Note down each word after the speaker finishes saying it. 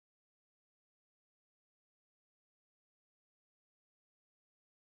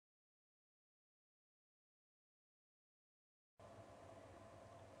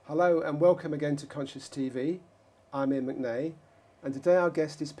Hello and welcome again to Conscious TV. I'm Iain McNay and today our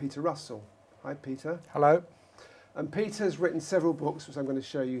guest is Peter Russell. Hi Peter. Hello. And Peter's written several books which I'm going to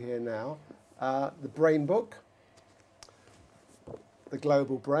show you here now. The Brain Book, The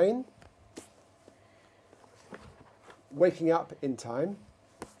Global Brain, Waking Up in Time,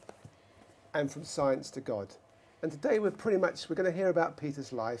 and From Science to God. And today we're going to hear about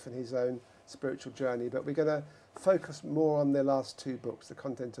Peter's life and his own spiritual journey, but we're going to focus more on the last two books, the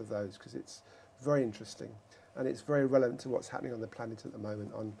content of those, because it's very interesting and it's very relevant to what's happening on the planet at the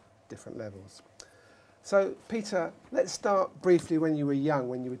moment on different levels. So Peter, let's start briefly when you were young,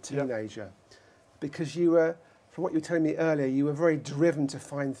 when you were a teenager, because you were, from what you were telling me earlier, you were very driven to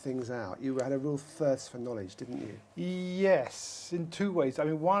find things out. You had a real thirst for knowledge, didn't you? Yes, in two ways. I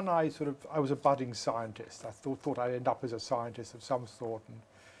mean, one, I was a budding scientist. I thought I'd end up as a scientist of some sort,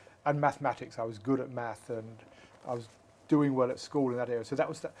 and mathematics. I was good at math, and I was doing well at school in that area. So there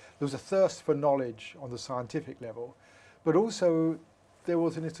was a thirst for knowledge on the scientific level, but also there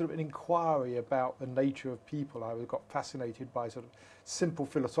was an inquiry about the nature of people. I got fascinated by sort of simple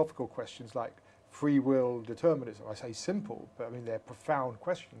philosophical questions like free will, determinism. I say simple, but I mean they're profound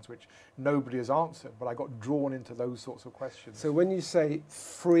questions which nobody has answered, but I got drawn into those sorts of questions. So when you say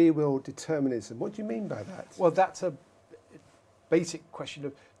free will determinism, what do you mean by that? Well, that's a basic question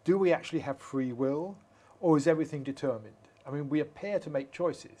of, do we actually have free will, or is everything determined? I mean, we appear to make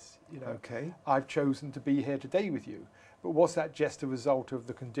choices. Okay. I've chosen to be here today with you, but was that just a result of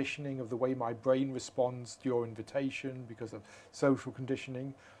the conditioning of the way my brain responds to your invitation because of social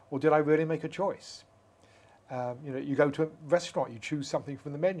conditioning, or did I really make a choice? You go to a restaurant, you choose something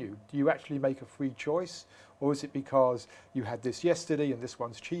from the menu. Do you actually make a free choice, or is it because you had this yesterday and this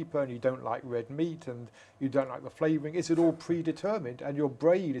one's cheaper and you don't like red meat and you don't like the flavouring? Is it all predetermined and your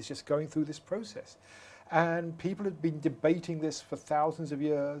brain is just going through this process? And people have been debating this for thousands of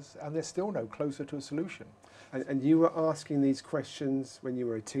years and they're still no closer to a solution. And you were asking these questions when you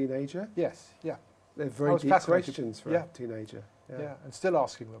were a teenager? Yes, yeah. They're very deep questions for a teenager. Yeah, and still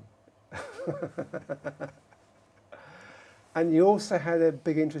asking them. And you also had a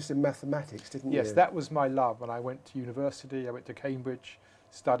big interest in mathematics, didn't you? Yes, that was my love. When I went to university, I went to Cambridge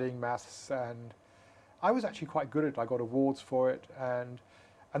studying maths, and I was actually quite good at it. I got awards for it, and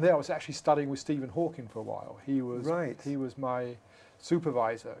then I was actually studying with Stephen Hawking for a while. He was my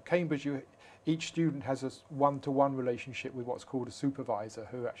supervisor. At Cambridge, each student has a one-to-one relationship with what's called a supervisor,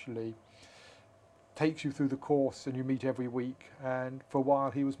 who actually takes you through the course and you meet every week, and for a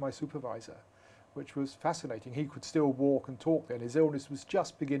while he was my supervisor, which was fascinating. He could still walk and talk then. His illness was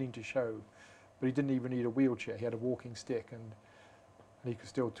just beginning to show, but he didn't even need a wheelchair. He had a walking stick and he could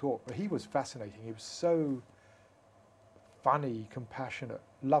still talk. But he was fascinating. He was so funny, compassionate,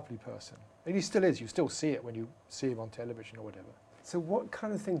 lovely person. And he still is. You still see it when you see him on television or whatever. So what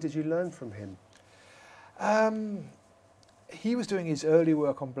kind of thing did you learn from him? He was doing his early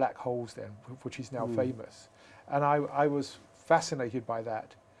work on black holes then, which is now famous. And I was fascinated by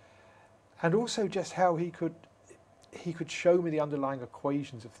that. And also just how he could show me the underlying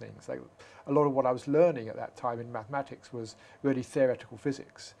equations of things. Like a lot of what I was learning at that time in mathematics was really theoretical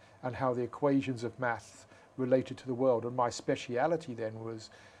physics and how the equations of math related to the world. And my speciality then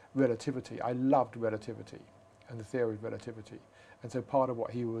was relativity. I loved relativity and the theory of relativity. And so part of what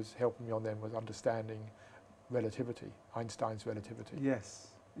he was helping me on then was understanding relativity, Einstein's relativity. Yes,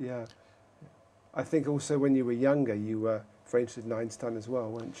 yeah. I think also when you were younger, you were very interested in Einstein as well,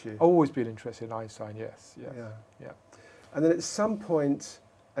 weren't you? Always been interested in Einstein, yes. Yeah. And then at some point,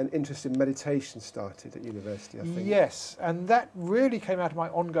 an interest in meditation started at university, I think. Yes, and that really came out of my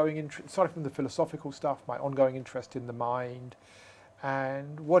ongoing interest, starting from the philosophical stuff, my ongoing interest in the mind,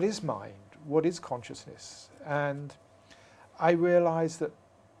 and what is mind? What is consciousness? And I realized that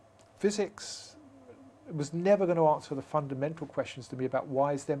physics was never going to answer the fundamental questions to me about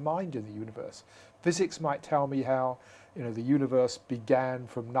why is there mind in the universe. Physics might tell me how the universe began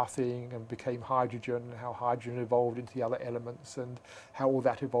from nothing and became hydrogen, and how hydrogen evolved into the other elements, and how all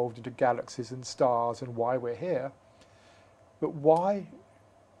that evolved into galaxies and stars, and why we're here. But why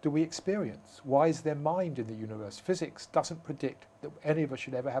do we experience? Why is there mind in the universe? Physics doesn't predict that any of us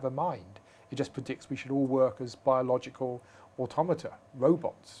should ever have a mind. It just predicts we should all work as biological automata,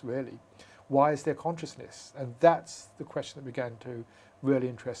 robots, really. Why is there consciousness? And that's the question that began to really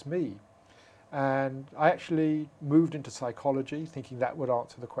interest me. And I actually moved into psychology, thinking that would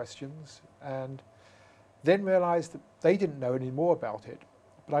answer the questions, and then realized that they didn't know any more about it.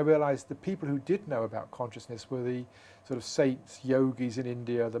 But I realized the people who did know about consciousness were the sort of saints, yogis in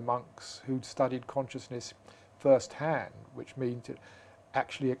India, the monks who'd studied consciousness firsthand, which means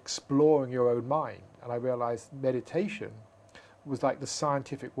actually exploring your own mind. And I realized meditation was like the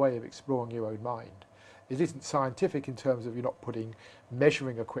scientific way of exploring your own mind. It isn't scientific in terms of you're not putting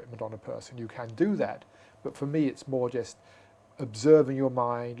measuring equipment on a person. You can do that, but for me it's more just observing your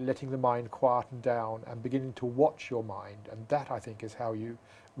mind, letting the mind quieten down and beginning to watch your mind, and that I think is how you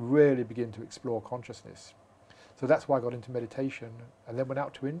really begin to explore consciousness. So that's why I got into meditation and then went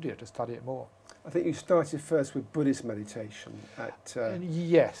out to India to study it more. I think you started first with Buddhist meditation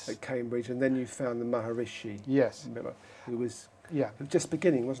Yes. at Cambridge, and then you found the Maharishi. Yes. Who was Yeah. just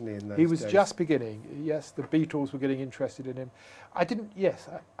beginning, wasn't he, in those He was days? just beginning. Yes, the Beatles were getting interested in him. I didn't, yes,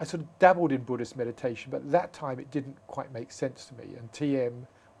 I sort of dabbled in Buddhist meditation, but at that time it didn't quite make sense to me. And TM,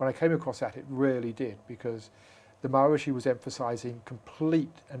 when I came across that, it really did, because the Maharishi was emphasizing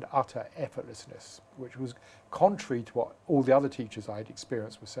complete and utter effortlessness, which was contrary to what all the other teachers I'd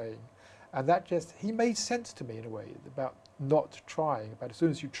experienced were saying. And that just, he made sense to me in a way about not trying. But as soon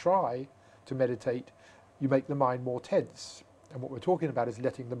as you try to meditate, you make the mind more tense. And what we're talking about is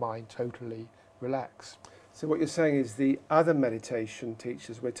letting the mind totally relax. So what you're saying is the other meditation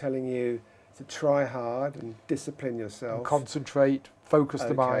teachers were telling you to try hard and discipline yourself. And concentrate, focus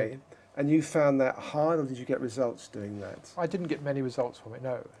the mind. And you found that hard, or did you get results doing that? I didn't get many results from it,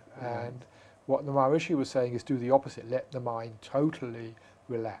 no. Right. And what the Maharishi was saying is do the opposite. Let the mind totally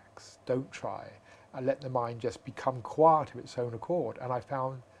relax. Don't try. And let the mind just become quiet of its own accord. And I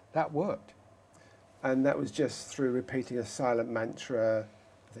found that worked. And that was just through repeating a silent mantra,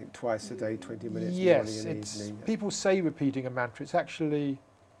 I think twice a day, 20 minutes Yes, morning and evening. people say repeating a mantra. It's actually,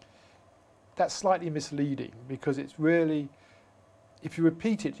 that's slightly misleading, because it's really, if you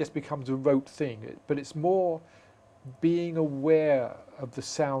repeat it, it just becomes a rote thing. But it's more being aware of the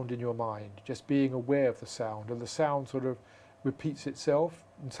sound in your mind, just being aware of the sound. And the sound sort of repeats itself,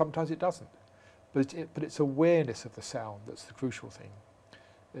 and sometimes it doesn't. But it's awareness of the sound that's the crucial thing.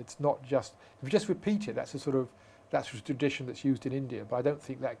 It's not just, if you just repeat it, that's a tradition that's used in India, but I don't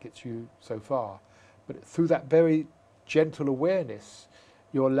think that gets you so far. But through that very gentle awareness,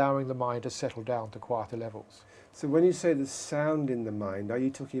 you're allowing the mind to settle down to quieter levels. So when you say the sound in the mind, are you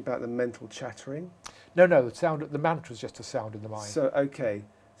talking about the mental chattering? No, the mantra is just a sound in the mind. So, okay,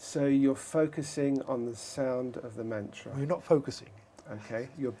 so you're focusing on the sound of the mantra. You're not focusing. Okay,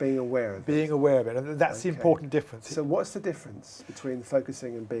 you're being aware of it. Being aware of it, and that's the important difference. So what's the difference between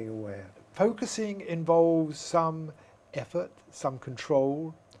focusing and being aware? Focusing involves some effort, some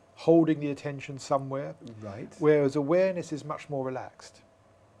control, holding the attention somewhere. Right. Whereas awareness is much more relaxed.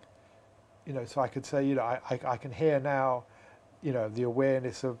 So I could say, I can hear now, the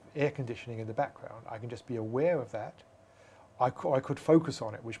awareness of air conditioning in the background. I can just be aware of that. I could focus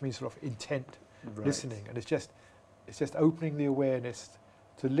on it, which means sort of intent listening. And it's just opening the awareness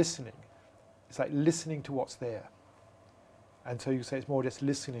to listening. It's like listening to what's there. And so you say it's more just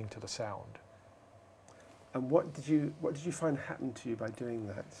listening to the sound. And what did you find happened to you by doing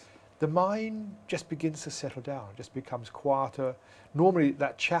that? The mind just begins to settle down, just becomes quieter. Normally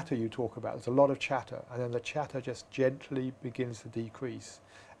that chatter you talk about, there's a lot of chatter, and then the chatter just gently begins to decrease,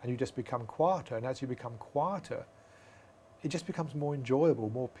 and you just become quieter. And as you become quieter, it just becomes more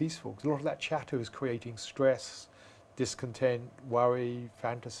enjoyable, more peaceful, because a lot of that chatter is creating stress, discontent, worry,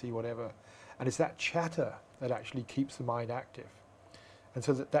 fantasy, whatever. And it's that chatter that actually keeps the mind active. And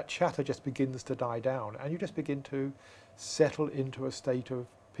so that chatter just begins to die down, and you just begin to settle into a state of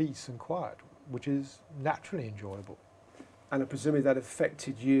peace and quiet, which is naturally enjoyable. And presumably that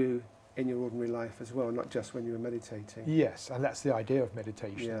affected you in your ordinary life as well, not just when you were meditating. Yes, and that's the idea of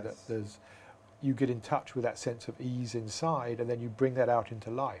meditation, Yes. that you get in touch with that sense of ease inside, and then you bring that out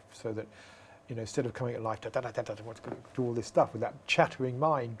into life, so that instead of coming at life, do all this stuff with that chattering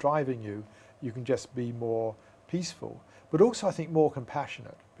mind driving you, you can just be more peaceful. But also I think more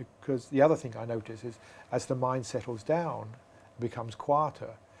compassionate, because the other thing I notice is as the mind settles down, becomes quieter,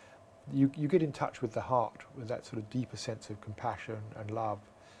 you get in touch with the heart, with that sort of deeper sense of compassion and love.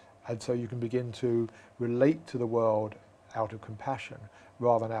 And so you can begin to relate to the world out of compassion,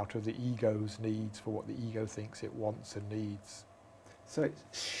 rather than out of the ego's needs for what the ego thinks it wants and needs. So it's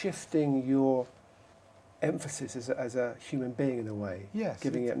shifting your emphasis as a human being in a way. Yes.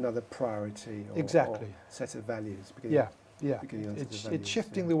 Giving it another priority or set of values. It's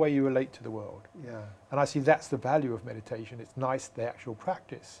shifting the way you relate to the world. Yeah. And I see that's the value of meditation. It's nice, the actual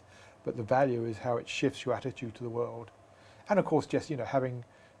practice, but the value is how it shifts your attitude to the world. And of course, just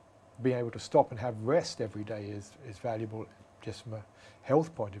being able to stop and have rest every day is valuable, just from a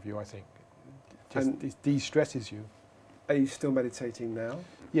health point of view, I think. It de-stresses you. Are you still meditating now?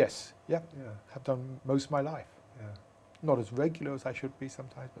 Yes, yeah. Yeah. Have done most of my life. Yeah. Not as regular as I should be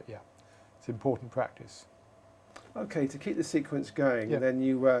sometimes, but yeah, it's important practice. Okay, to keep the sequence going, Yeah. then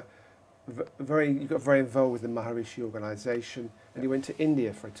you were You got very involved with the Maharishi organisation, and you went to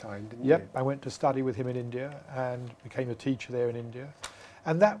India for a time, didn't Yep, you? I went to study with him in India and became a teacher there in India.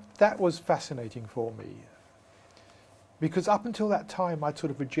 And that was fascinating for me, because up until that time I'd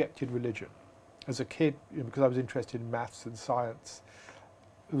sort of rejected religion. As a kid, because I was interested in maths and science,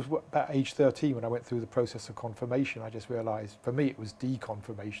 it was about age 13 when I went through the process of confirmation. I just realised, for me it was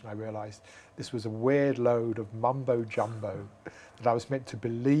deconfirmation, I realised this was a weird load of mumbo jumbo that I was meant to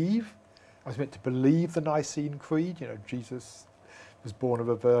believe. I was meant to believe the Nicene Creed, Jesus was born of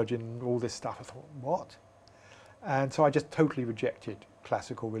a virgin, all this stuff. I thought, what? And so I just totally rejected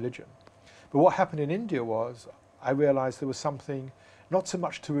classical religion. But what happened in India was I realised there was something, not so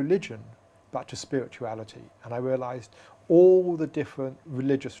much to religion, but to spirituality. And I realised all the different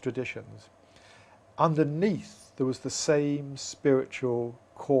religious traditions, underneath there was the same spiritual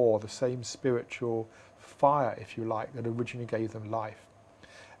core, the same spiritual fire, if you like, that originally gave them life.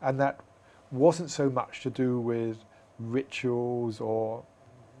 And that wasn't so much to do with rituals or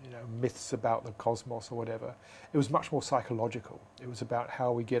myths about the cosmos or whatever. It was much more psychological. It was about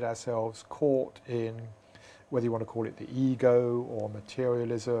how we get ourselves caught in, whether you want to call it the ego or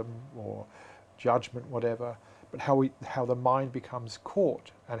materialism or judgment, whatever, but how the mind becomes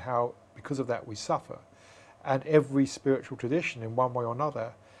caught and how, because of that, we suffer. And every spiritual tradition, in one way or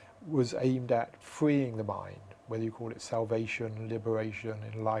another, was aimed at freeing the mind, whether you call it salvation, liberation,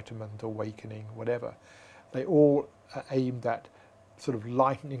 enlightenment, awakening, whatever. They all are aimed at sort of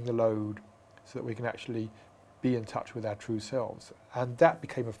lightening the load so that we can actually be in touch with our true selves. And that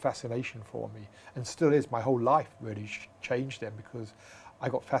became a fascination for me, and still is. My whole life really changed then, because I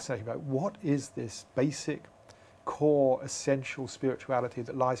got fascinated about what is this basic, core, essential spirituality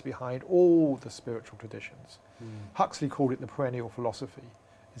that lies behind all the spiritual traditions. Huxley called it the perennial philosophy.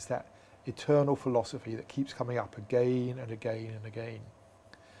 It's that eternal philosophy that keeps coming up again and again and again.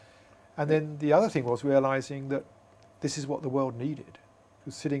 And then the other thing was realizing that this is what the world needed.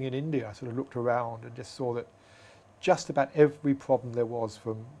 Because sitting in India, I sort of looked around and just saw that just about every problem there was,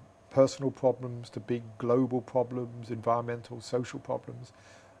 from personal problems to big global problems, environmental, social problems,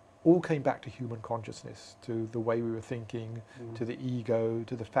 all came back to human consciousness, to the way we were thinking, to the ego,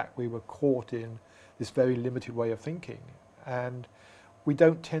 to the fact we were caught in this very limited way of thinking. And we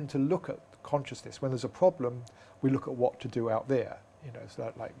don't tend to look at consciousness. When there's a problem, we look at what to do out there.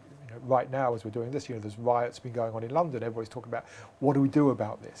 So like right now, as we're doing this, there's riots been going on in London. Everybody's talking about what do we do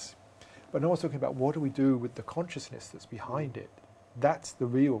about this, but no one's talking about what do we do with the consciousness that's behind it. That's the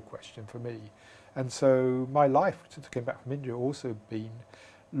real question for me. And so my life, since I came back from India, also been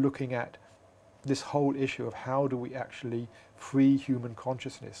looking at this whole issue of how do we actually free human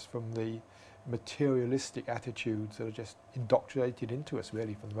consciousness from the materialistic attitudes that are just indoctrinated into us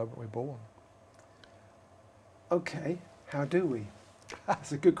really from the moment we're born. Okay, how do we?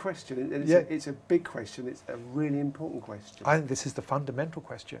 That's a good question. And it's a big question. It's a really important question. I think this is the fundamental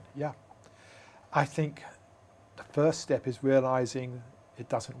question, yeah. I think the first step is realising it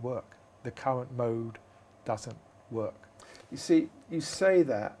doesn't work. The current mode doesn't work. You see, you say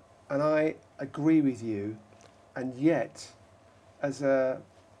that, and I agree with you, and yet, the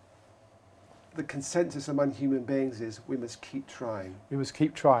consensus among human beings is we must keep trying. We must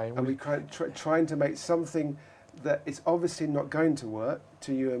keep trying. And trying to make something that is obviously not going to work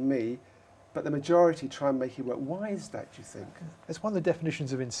to you and me, but the majority try and make it work. Why is that, do you think? It's one of the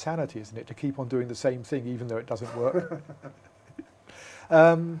definitions of insanity, isn't it, to keep on doing the same thing even though it doesn't work?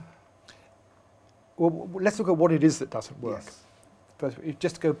 Well, let's look at what it is that doesn't work. Yes. First,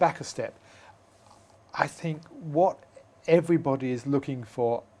 just to go back a step, I think what everybody is looking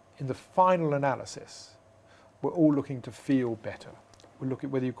for in the final analysis, we're all looking to feel better. We look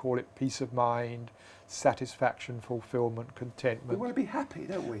at whether you call it peace of mind, satisfaction, fulfillment, contentment. We want to be happy,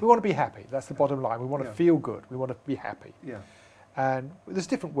 don't we? We want to be happy. That's the bottom line. We want to feel good. We want to be happy. Yeah. And there's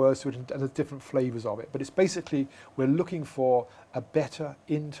different words to it and there's different flavours of it, but it's basically we're looking for a better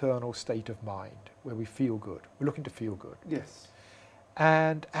internal state of mind where we feel good. We're looking to feel good. Yes.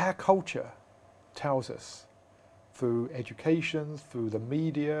 And our culture tells us through education, through the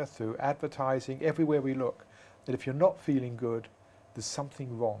media, through advertising, everywhere we look, that if you're not feeling good, there's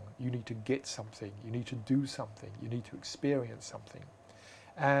something wrong. You need to get something. You need to do something. You need to experience something.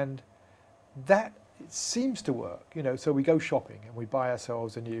 And that it seems to work, so we go shopping and we buy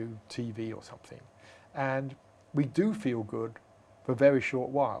ourselves a new TV or something. And we do feel good for a very short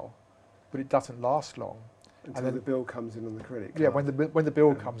while, but it doesn't last long. Until then the bill comes in on the credit card. Yeah, when the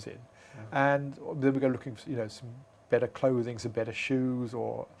bill comes in. Yeah. And then we go looking for some better clothing, some better shoes,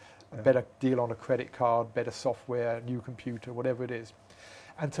 or a better deal on a credit card, better software, new computer, whatever it is.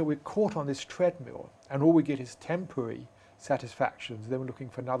 And so we're caught on this treadmill, and all we get is temporary satisfactions, then we're looking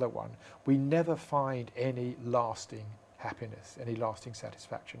for another one. We never find any lasting happiness, any lasting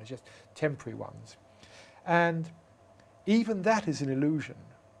satisfaction. It's just temporary ones. And even that is an illusion,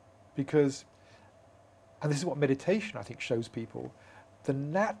 because, and this is what meditation I think shows people, the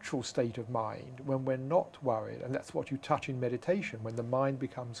natural state of mind when we're not worried, and that's what you touch in meditation, when the mind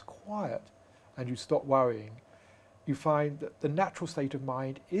becomes quiet and you stop worrying, you find that the natural state of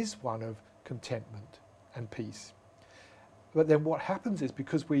mind is one of contentment and peace. But then what happens is,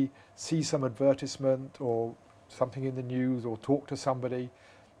 because we see some advertisement or something in the news or talk to somebody,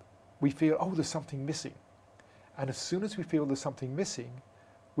 we feel, oh, there's something missing. And as soon as we feel there's something missing,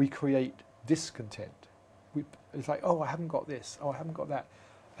 we create discontent. It's like, oh, I haven't got this, oh, I haven't got that.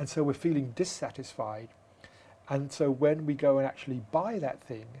 And so we're feeling dissatisfied. And so when we go and actually buy that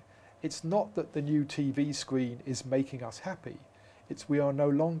thing, it's not that the new TV screen is making us happy. It's we are no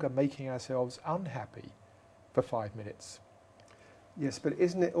longer making ourselves unhappy for 5 minutes. Yes, but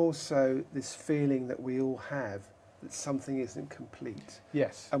isn't it also this feeling that we all have that something isn't complete?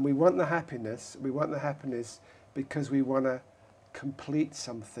 Yes. And we want the happiness because we want to complete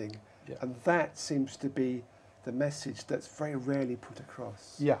something. Yeah. And that seems to be the message that's very rarely put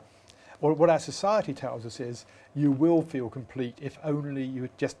across. Yeah. Well, what our society tells us is you will feel complete if only you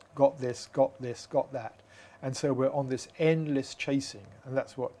had just got this, got that. And so we're on this endless chasing, and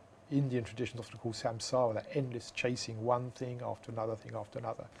that's what Indian traditions often call samsara, that endless chasing, one thing after another thing after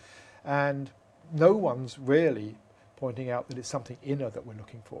another. And no one's really pointing out that it's something inner that we're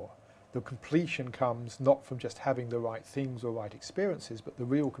looking for. The completion comes not from just having the right things or right experiences, but the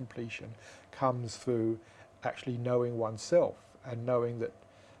real completion comes through actually knowing oneself and knowing that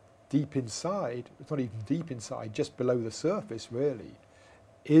deep inside, it's not even deep inside, just below the surface really,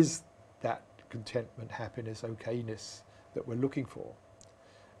 is that contentment, happiness, okayness that we're looking for.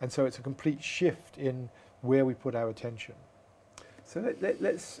 And so it's a complete shift in where we put our attention. So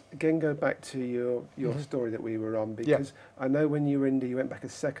let's again go back to your story that we were on, because Yeah. I know when you were in India, you went back a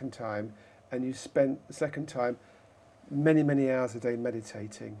second time, and you spent the second time many, many hours a day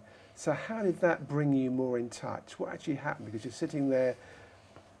meditating. So how did that bring you more in touch? What actually happened? Because you're sitting there,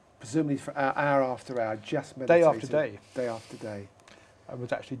 presumably for hour after hour, just meditating. Day after day. Day after day. I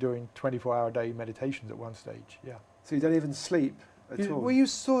was actually doing 24-hour-a-day meditations at one stage, yeah. So you don't even sleep at all? Well, you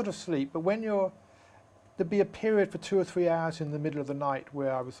sort of sleep, but when there'd be a period for 2 or 3 hours in the middle of the night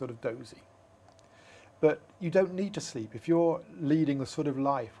where I was sort of dozy. But you don't need to sleep. If you're leading the sort of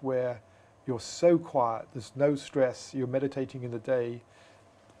life where you're so quiet, there's no stress, you're meditating in the day,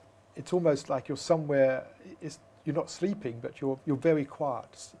 it's almost like you're somewhere, you're not sleeping, but you're very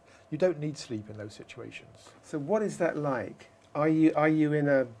quiet. You don't need sleep in those situations. So what is that like? Are you in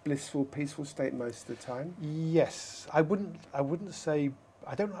a blissful, peaceful state most of the time? Yes, I wouldn't say,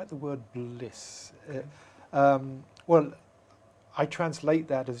 I don't like the word bliss. Well, I translate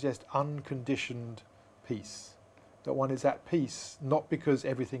that as just unconditioned peace. That one is at peace, not because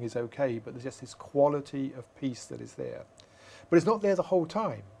everything is okay, but there's just this quality of peace that is there. But it's not there the whole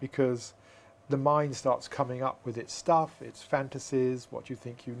time, because the mind starts coming up with its stuff, its fantasies, what you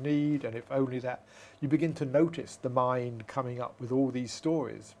think you need, and if only that, you begin to notice the mind coming up with all these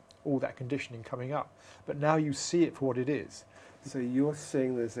stories, all that conditioning coming up. But now you see it for what it is. So you're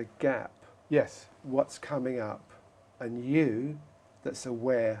seeing there's a gap. Yes. What's coming up, and you that's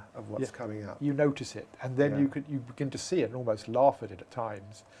aware of what's coming up. You notice it, and then you begin to see it and almost laugh at it at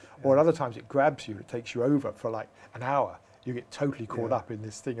times. Yeah. Or at other times it grabs you, it takes you over for like an hour. You get totally caught up in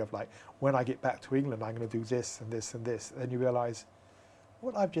this thing of like, when I get back to England, I'm going to do this and this and this. And then you realise,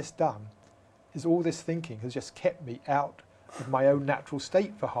 what I've just done is all this thinking has just kept me out of my own natural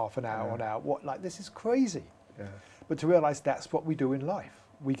state for half an hour, an hour. This is crazy. Yeah. But to realise that's what we do in life.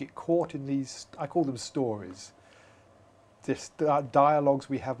 We get caught in these, I call them stories, this dialogues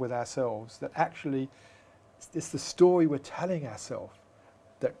we have with ourselves that actually, it's the story we're telling ourselves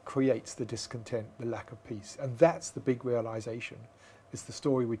that creates the discontent, the lack of peace. And that's the big realisation. It's the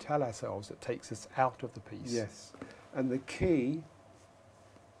story we tell ourselves that takes us out of the peace. Yes. And the key,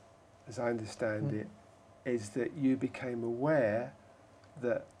 as I understand it, is that you became aware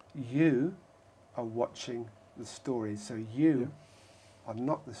that you are watching the story. So you are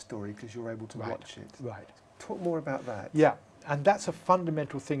not the story because you're able to watch it. Right. Talk more about that. Yeah. And that's a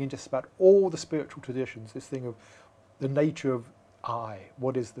fundamental thing in just about all the spiritual traditions, this thing of the nature of I,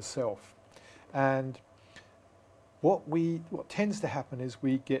 what is the self. And what tends to happen is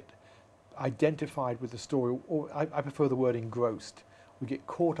we get identified with the story, or I prefer the word engrossed. We get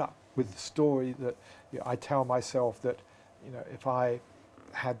caught up with the story that I tell myself that if I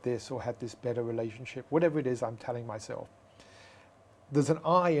had this or had this better relationship, whatever it is I'm telling myself, there's an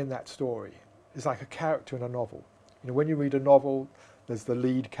I in that story. It's like a character in a novel. You know, when you read a novel, there's the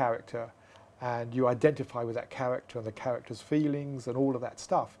lead character, and you identify with that character and the character's feelings and all of that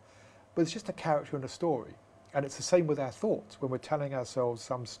stuff. But it's just a character in a story. And it's the same with our thoughts. When we're telling ourselves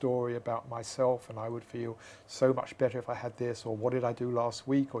some story about myself, and I would feel so much better if I had this, or what did I do last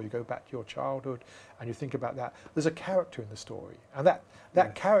week, or you go back to your childhood and you think about that, there's a character in the story. And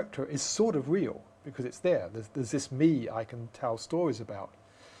that character is sort of real because it's there. There's this me I can tell stories about.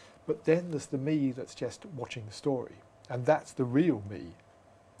 But then there's the me that's just watching the story. And that's the real me.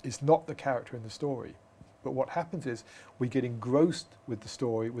 It's not the character in the story. But what happens is we get engrossed with the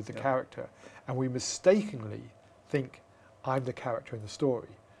story, with the character, and we mistakenly think I'm the character in the story.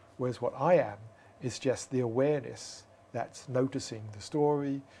 Whereas what I am is just the awareness that's noticing the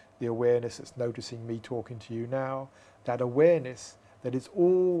story, the awareness that's noticing me talking to you now, that awareness that is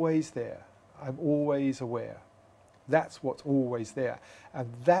always there. I'm always aware. That's what's always there.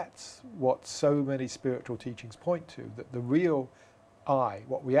 And that's what so many spiritual teachings point to, that the real I,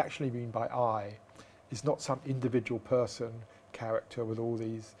 what we actually mean by I, is not some individual person, character with all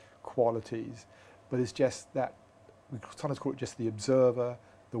these qualities, but it's just that, we sometimes call it just the observer,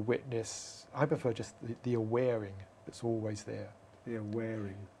 the witness. I prefer just the awaring that's always there. The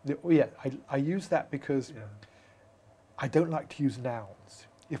awaring. I use that because I don't like to use nouns.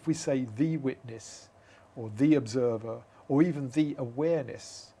 If we say the witness, or the observer, or even the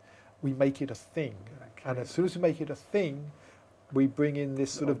awareness, we make it a thing. Okay. And as soon as we make it a thing, we bring in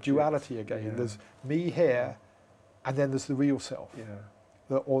this sort of duality again. Yeah. There's me here, and then there's the real self.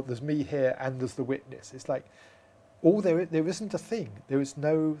 Yeah. Or there's me here, and there's the witness. It's like, there isn't a thing. There is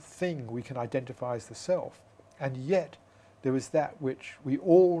no thing we can identify as the self. And yet, there is that which we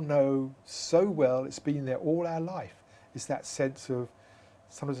all know so well, it's been there all our life. It's that sense of,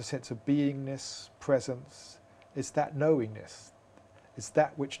 sometimes a sense of beingness, presence. It's that knowingness. It's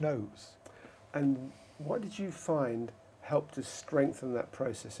that which knows. And what did you find helped to strengthen that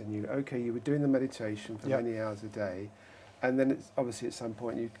process in you? Okay, you were doing the meditation for many hours a day, and then it's obviously at some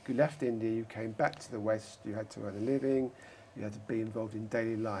point you left India, you came back to the West, you had to earn a living, you had to be involved in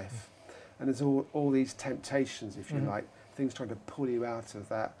daily life. And there's all these temptations, if you like, things trying to pull you out of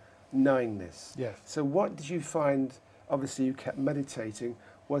that knowingness. Yes. So what did you find? Obviously you kept meditating.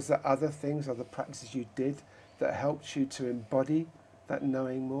 Was there other things, other practices you did that helped you to embody that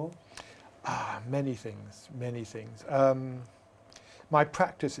knowing more? Many things, many things. My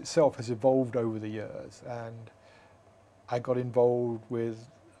practice itself has evolved over the years, and I got involved with,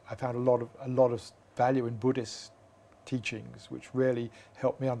 I found a lot of value in Buddhist teachings, which really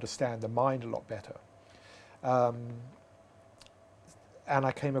helped me understand the mind a lot better. And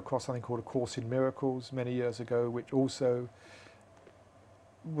I came across something called A Course in Miracles many years ago, which also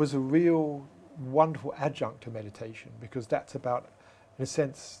was a real wonderful adjunct to meditation, because that's about, in a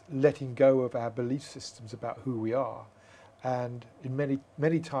sense, letting go of our belief systems about who we are. And in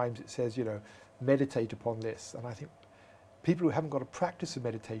many times it says, meditate upon this. And I think people who haven't got a practice of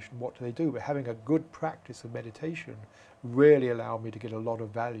meditation, what do? But having a good practice of meditation really allowed me to get a lot of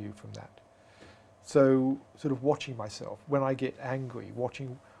value from that. So sort of watching myself when I get angry,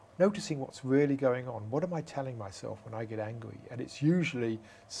 noticing what's really going on. What am I telling myself when I get angry? And it's usually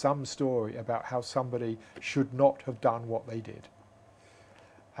some story about how somebody should not have done what they did.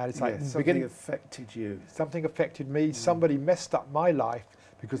 And it's like something affected you. Something affected me. Somebody messed up my life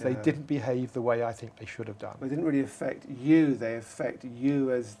because they didn't behave the way I think they should have done. They didn't really affect you. They affect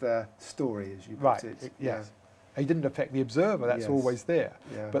you as the story, as you put it. Yes. It didn't affect the observer. That's always there.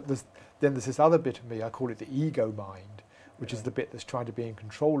 Yeah. But then there's this other bit of me. I call it the ego mind, which is the bit that's trying to be in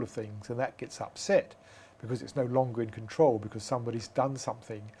control of things, and that gets upset because it's no longer in control because somebody's done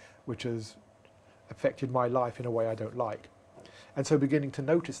something which has affected my life in a way I don't like. And so beginning to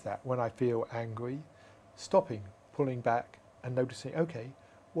notice that when I feel angry, stopping, pulling back and noticing, okay,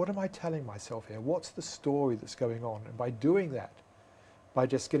 what am I telling myself here? What's the story that's going on? And by doing that, by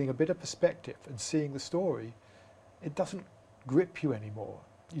just getting a bit of perspective and seeing the story, it doesn't grip you anymore.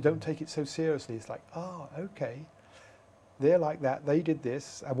 You don't take it so seriously. It's like, okay, they're like that, they did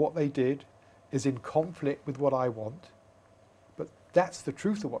this, and what they did is in conflict with what I want. But that's the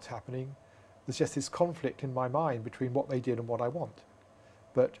truth of what's happening. There's just this conflict in my mind between what they did and what I want.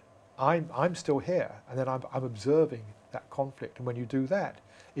 But I'm still here, and then I'm observing that conflict. And when you do that,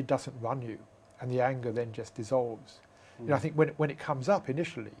 it doesn't run you, and the anger then just dissolves. I think when it comes up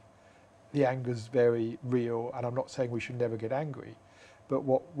initially, the anger's very real, and I'm not saying we should never get angry, but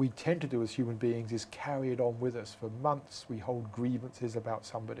what we tend to do as human beings is carry it on with us for months. We hold grievances about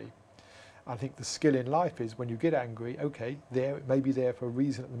somebody. I think the skill in life is when you get angry, okay, it may be there for a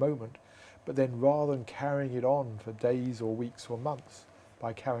reason at the moment, but then rather than carrying it on for days or weeks or months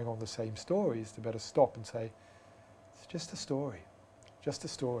by carrying on the same stories, to better stop and say, just a story, just a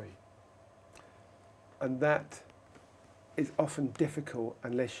story. And that is often difficult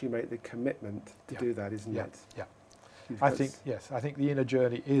unless you make the commitment to do that, isn't it? Yeah. You've I got think, yes, I think the inner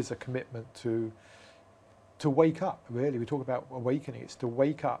journey is a commitment to wake up, really. We talk about awakening. It's to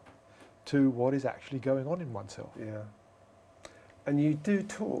wake up to what is actually going on in oneself. Yeah. And you do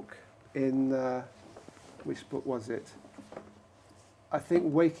talk in, which book was it? I think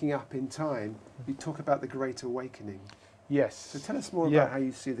Waking Up in Time, you talk about the Great Awakening. Yes. So tell us more about how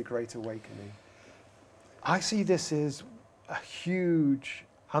you see the Great Awakening. I see this as a huge,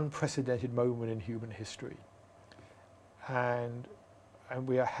 unprecedented moment in human history. And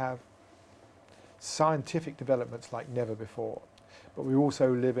we have scientific developments like never before. But we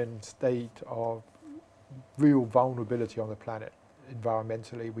also live in a state of real vulnerability on the planet.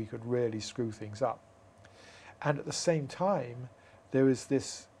 Environmentally, we could really screw things up. And at the same time, there is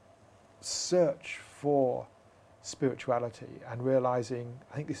this search for spirituality and realizing,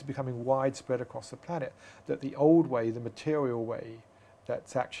 I think this is becoming widespread across the planet, that the old way, the material way,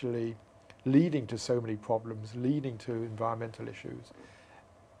 that's actually leading to so many problems, leading to environmental issues,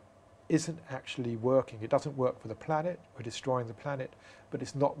 isn't actually working. It doesn't work for the planet, we're destroying the planet, but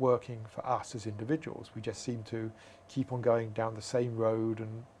it's not working for us as individuals. We just seem to keep on going down the same road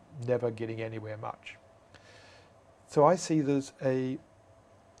and never getting anywhere much. So I see there's a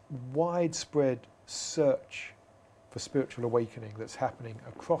widespread search for spiritual awakening that's happening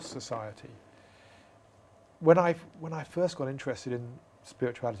across society. When I first got interested in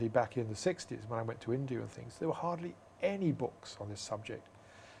spirituality back in the 60s, when I went to India and things, there were hardly any books on this subject.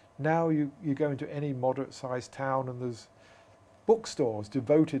 Now you go into any moderate-sized town and there's bookstores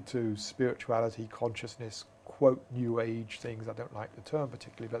devoted to spirituality, consciousness, quote, New Age things. I don't like the term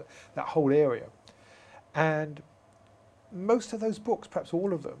particularly, but that whole area. And most of those books, perhaps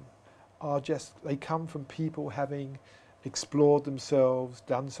all of them, they come from people having explored themselves,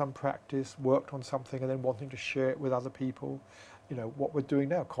 done some practice, worked on something, and then wanting to share it with other people. You know, what we're doing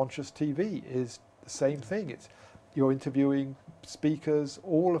now, conscious TV, is the same thing. You're interviewing speakers,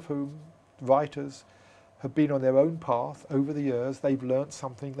 all of whom, writers, have been on their own path over the years. They've learnt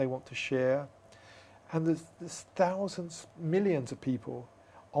something they want to share. And there's thousands, millions of people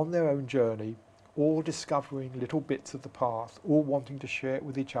on their own journey, all discovering little bits of the path, all wanting to share it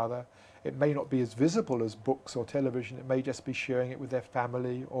with each other. It may not be as visible as books or television. It may just be sharing it with their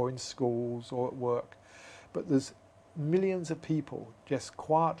family or in schools or at work. But there's millions of people just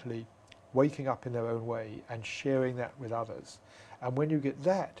quietly waking up in their own way and sharing that with others. And when you get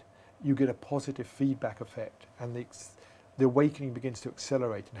that, you get a positive feedback effect, and the awakening begins to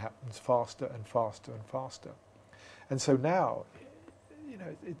accelerate and happens faster and faster and faster. And so now, you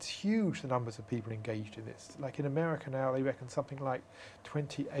know, it's huge, the numbers of people engaged in this. Like in America now, they reckon something like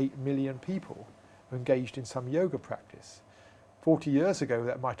 28 million people are engaged in some yoga practice. 40 years ago,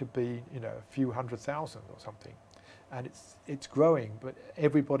 that might have been, you know, a few 100,000 or something. And it's growing, but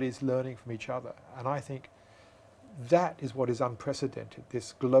everybody's learning from each other. And I think that is what is unprecedented,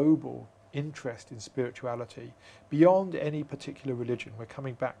 this global interest in spirituality beyond any particular religion. We're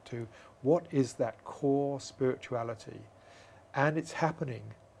coming back to what is that core spirituality. And it's happening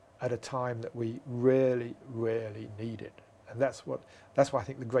at a time that we really, really need it. And that's why I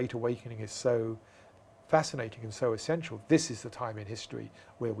think the Great Awakening is so fascinating and so essential. This is the time in history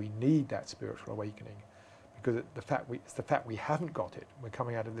where we need that spiritual awakening. Because it's the fact we haven't got it. We're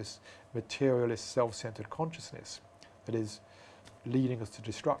coming out of this materialist, self-centered consciousness that is leading us to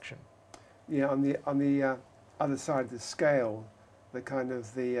destruction. Yeah, on the other side of the scale, the kind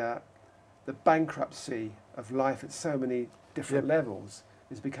of the bankruptcy of life at so many different levels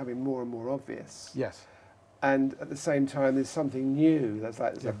is becoming more and more obvious. Yes. And at the same time, there's something new. There's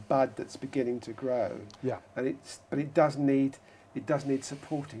a bud that's beginning to grow. Yeah. And it does need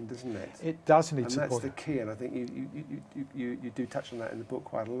supporting, doesn't it? It does need supporting. And that's the key. And I think you do touch on that in the book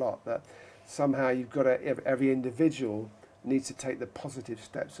quite a lot. That somehow you've got to, every individual needs to take the positive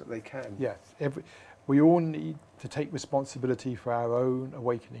steps that they can. Yes. We all need to take responsibility for our own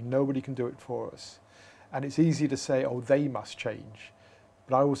awakening. Nobody can do it for us. And it's easy to say, oh, they must change.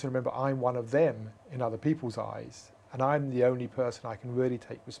 But I also remember I'm one of them in other people's eyes. And I'm the only person I can really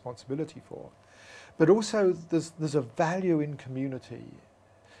take responsibility for. But also there's a value in community.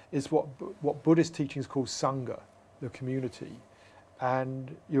 Is what Buddhist teachings call Sangha, the community.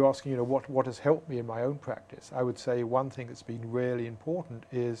 And you're asking, you know, what has helped me in my own practice? I would say one thing that's been really important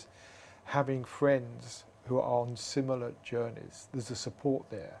is having friends who are on similar journeys. There's a support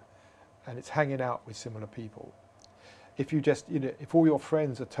there. And it's hanging out with similar people. If you just, you know, if all your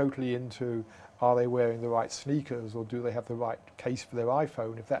friends are totally into, are they wearing the right sneakers or do they have the right case for their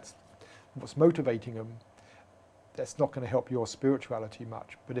iPhone, if that's what's motivating them, that's not going to help your spirituality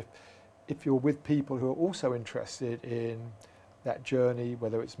much. But if you're with people who are also interested in that journey,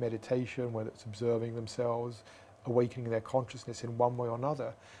 whether it's meditation, whether it's observing themselves, awakening their consciousness in one way or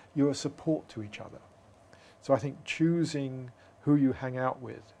another, you're a support to each other. So I think choosing who you hang out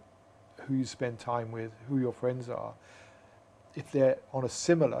with, who you spend time with, who your friends are, if they're on a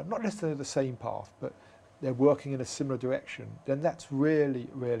similar, not necessarily the same path, but they're working in a similar direction, then that's really,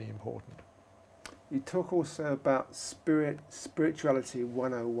 really important. You talk also about spirituality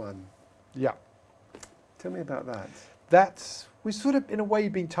 101. Yeah. Tell me about that. That's, we've sort of in a way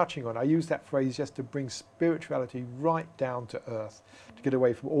been touching on. I use that phrase just to bring spirituality right down to earth, to get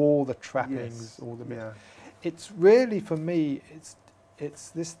away from all the trappings, all the myths. Yeah. It's really, for me, it's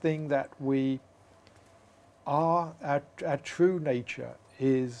this thing that we are, our true nature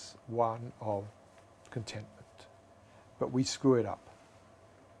is one of contentment, but we screw it up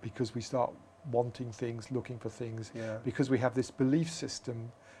because we start wanting things, looking for things, because we have this belief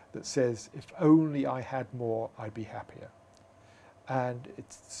system that says, if only I had more, I'd be happier. And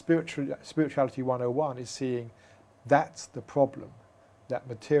it's spirituality 101 is seeing that's the problem, that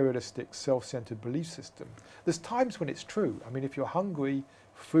materialistic, self-centered belief system. There's times when it's true. I mean, if you're hungry,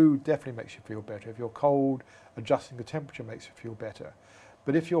 food definitely makes you feel better. If you're cold, adjusting the temperature makes you feel better.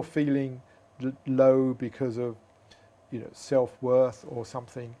 But if you're feeling low because of, self-worth or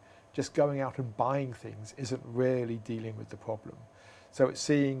something, just going out and buying things isn't really dealing with the problem. So it's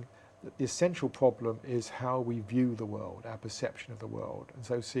seeing that the essential problem is how we view the world, our perception of the world. And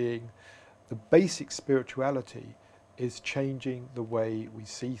so seeing the basic spirituality is changing the way we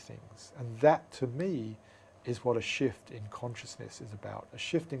see things. And that, to me, is what a shift in consciousness is about. A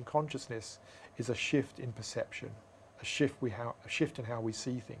shift in consciousness is a shift in perception, a shift in how we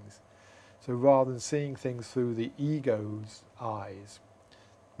see things. So rather than seeing things through the ego's eyes,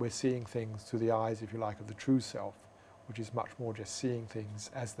 we're seeing things through the eyes, if you like, of the true self, which is much more just seeing things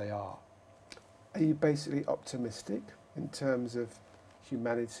as they are. Are you basically optimistic in terms of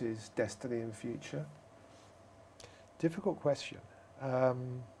humanity's destiny and future? Difficult question.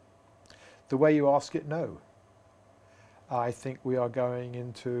 The way you ask it, no. I think we are going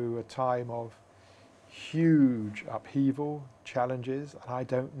into a time of huge upheaval, challenges, and I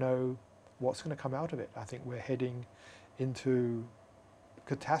don't know what's going to come out of it. I think we're heading into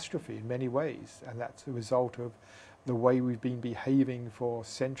catastrophe in many ways, and that's a result of the way we've been behaving for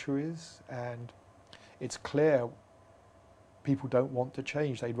centuries, and it's clear people don't want to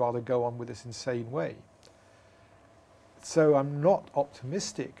change. They'd rather go on with this insane way. So I'm not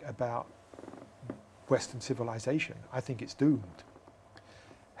optimistic about Western civilization. I think it's doomed.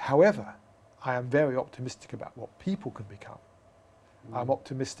 However, I am very optimistic about what people can become. I'm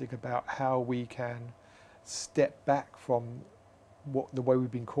optimistic about how we can step back from the way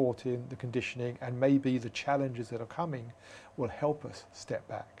we've been caught in, the conditioning, and maybe the challenges that are coming will help us step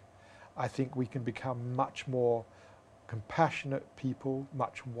back. I think we can become much more compassionate people,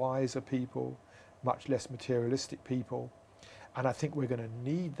 much wiser people, much less materialistic people. And I think we're going to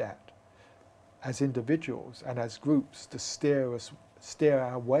need that as individuals and as groups to steer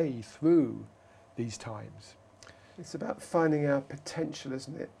our way through these times. It's about finding our potential,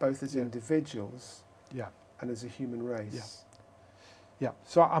 isn't it? Both as individuals and as a human race. Yeah,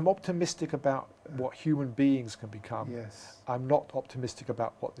 so I'm optimistic about what human beings can become. Yes. I'm not optimistic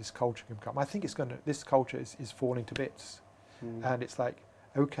about what this culture can become. I think this culture is falling to bits. And it's like,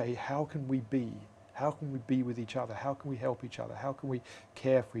 okay, how can we be? How can we be with each other? How can we help each other? How can we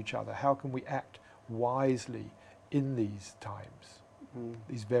care for each other? How can we act wisely in these times,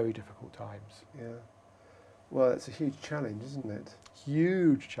 these very difficult times? Yeah. Well, it's a huge challenge, isn't it?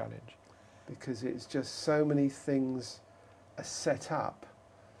 Huge challenge. Because it's just so many things are set up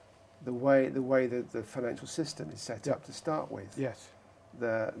the way that the financial system is set up to start with. Yes.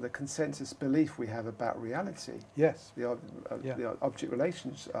 The consensus belief we have about reality. Yes. The object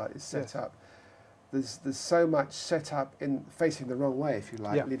relations is set Yes. up. There's so much set up in facing the wrong way, if you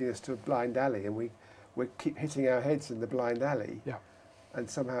like, leading us to a blind alley, and we keep hitting our heads in the blind alley. Yeah. And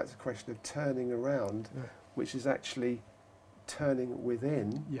somehow it's a question of turning around, which is actually turning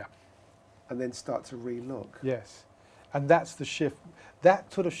within. Yeah. And then start to re-look. Yes. And that's the shift.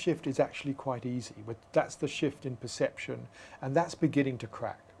 That sort of shift is actually quite easy. That's the shift in perception, and that's beginning to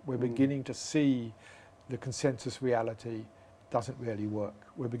crack. We're beginning to see the consensus reality doesn't really work.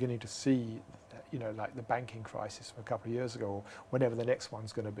 We're beginning to see, like the banking crisis from a couple of years ago, or whenever the next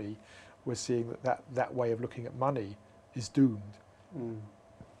one's going to be, we're seeing that way of looking at money is doomed.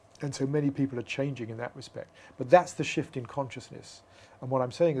 And so many people are changing in that respect. But that's the shift in consciousness. And what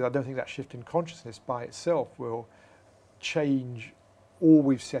I'm saying is I don't think that shift in consciousness by itself will change all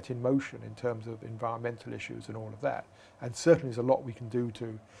we've set in motion in terms of environmental issues and all of that. And certainly there's a lot we can do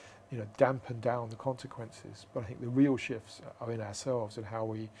to, dampen down the consequences. But I think the real shifts are in ourselves and how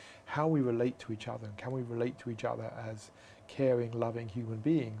we relate to each other, and can we relate to each other as caring, loving human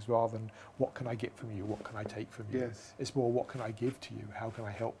beings, rather than what can I get from you, what can I take from you. Yes. It's more what can I give to you, how can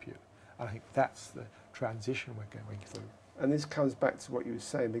I help you. And I think that's the transition we're going through. And this comes back to what you were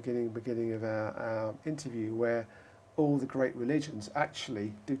saying beginning of our interview, where all the great religions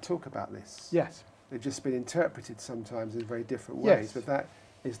actually do talk about this. Yes. They've just been interpreted sometimes in very different ways, Yes. but that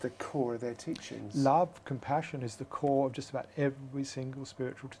is the core of their teachings. Love, compassion is the core of just about every single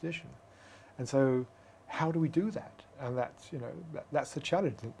spiritual tradition. And so how do we do that? And that's, that's the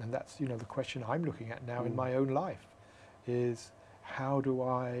challenge, and that's, the question I'm looking at now in my own life, is how do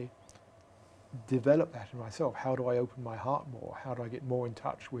I develop that in myself? How do I open my heart more? How do I get more in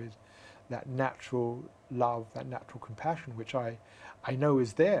touch with that natural love, that natural compassion, which I know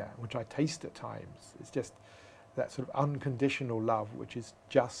is there, which I taste at times. It's just that sort of unconditional love, which is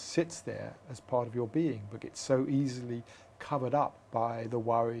just sits there as part of your being, but gets so easily covered up by the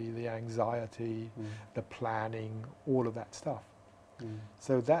worry, the anxiety, the planning, all of that stuff.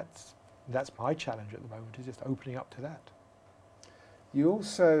 So that's my challenge at the moment, is just opening up to that. You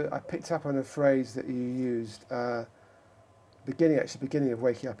also, I picked up on a phrase that you used, beginning of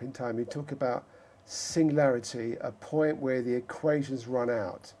Waking Up in Time. You talk about singularity, a point where the equations run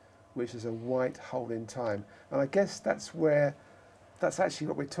out, which is a white hole in time. And I guess that's actually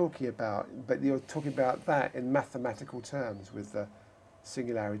what we're talking about, but you're talking about that in mathematical terms with the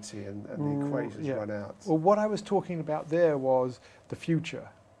singularity and the equations run out. Well, what I was talking about there was the future,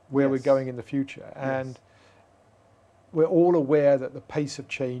 where we're going in the future. And we're all aware that the pace of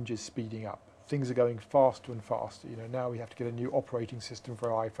change is speeding up. Things are going faster and faster. Now we have to get a new operating system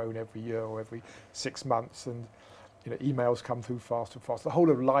for our iPhone every year or every 6 months, and emails come through faster and faster. The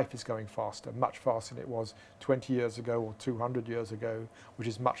whole of life is going faster, much faster than it was 20 years ago or 200 years ago, which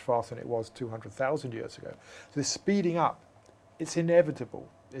is much faster than it was 200,000 years ago. So this speeding up, it's inevitable.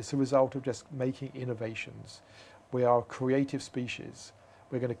 It's a result of just making innovations. We are a creative species.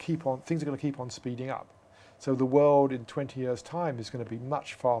 Things are going to keep on speeding up. So the world in 20 years' time is going to be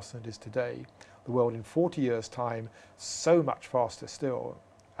much faster than it is today. The world in 40 years' time, so much faster still.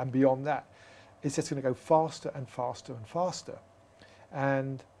 And beyond that, it's just going to go faster and faster and faster.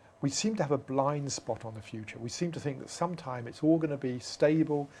 And we seem to have a blind spot on the future. We seem to think that sometime it's all going to be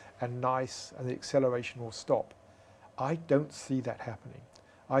stable and nice and the acceleration will stop. I don't see that happening.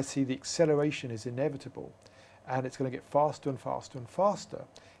 I see the acceleration is inevitable, and it's going to get faster and faster and faster,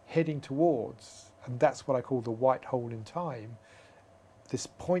 heading towards, and that's what I call the white hole in time, this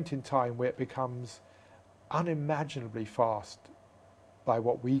point in time where it becomes unimaginably fast by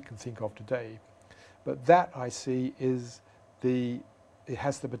what we can think of today. But that, I see, it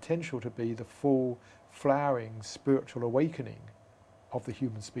has the potential to be the full flowering spiritual awakening of the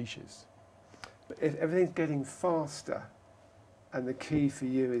human species. But if everything's getting faster, and the key for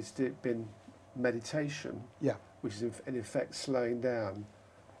you has been meditation, which is in effect slowing down,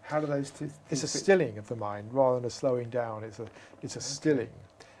 how do those two things It's a stilling of the mind rather than a slowing down. It's a stilling.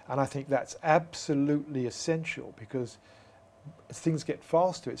 And I think that's absolutely essential, because as things get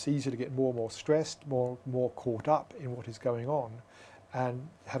faster, it's easier to get more and more stressed, more caught up in what is going on. And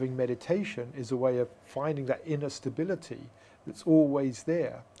having meditation is a way of finding that inner stability that's always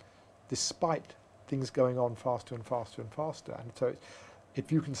there, despite things going on faster and faster and faster. And so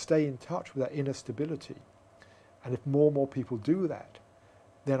if you can stay in touch with that inner stability, and if more and more people do that,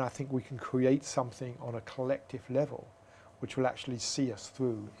 then I think we can create something on a collective level which will actually see us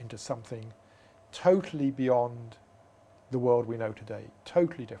through into something totally beyond the world we know today,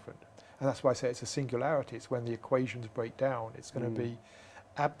 totally different. And that's why I say it's a singularity. It's when the equations break down. It's going to be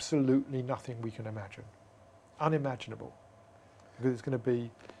absolutely nothing we can imagine, unimaginable, because it's going to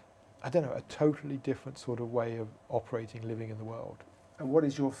be, a totally different sort of way of operating, living in the world. And what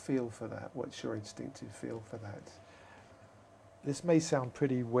is your feel for that? What's your instinctive feel for that? This may sound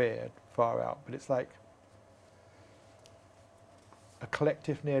pretty weird, far out, but it's like a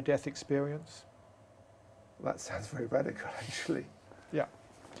collective near-death experience. That sounds very radical, actually. Yeah.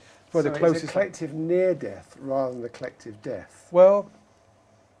 So it's a collective near-death rather than a collective death? Well,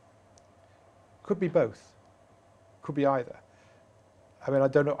 could be both. Could be either. I mean, I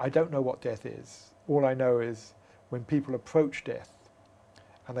don't know what death is. All I know is when people approach death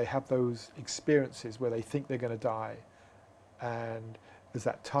and they have those experiences where they think they're going to die, and there's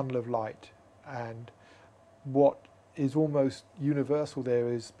that tunnel of light, and what is almost universal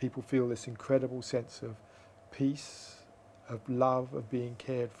there is people feel this incredible sense of peace, of love, of being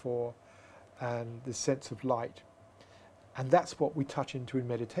cared for, and this sense of light. And that's what we touch into in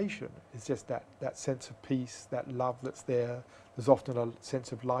meditation. It's just that sense of peace, that love that's there. There's often a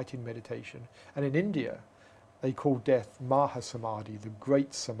sense of light in meditation. And in India, they call death Maha Samadhi, the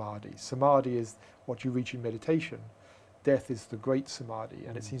great Samadhi. Samadhi is what you reach in meditation. Death is the great Samadhi.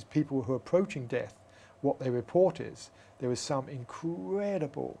 And it seems people who are approaching death, what they report is there is some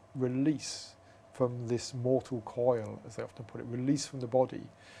incredible release from this mortal coil, as they often put it, release from the body,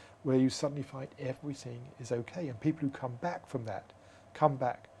 where you suddenly find everything is okay. And people who come back from that, come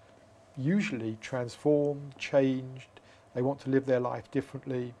back usually transformed, changed, they want to live their life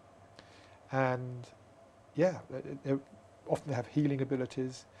differently. And yeah, they often have healing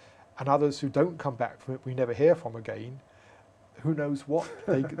abilities. And others who don't come back from it, we never hear from again. Who knows what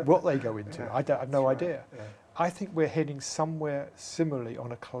they go into? I have no idea. Yeah. I think we're heading somewhere similarly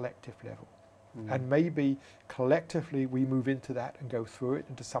on a collective level. And maybe collectively we move into that and go through it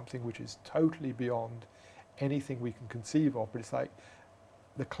into something which is totally beyond anything we can conceive of. But it's like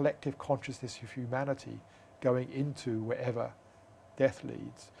the collective consciousness of humanity going into wherever death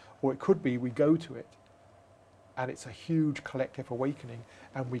leads. Or it could be we go to it and it's a huge collective awakening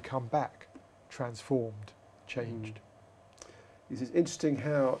and we come back transformed, changed. It's interesting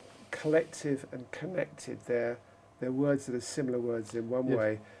how collective and connected, they're words that are similar words in one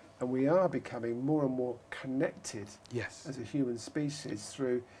way. And we are becoming more and more connected as a human species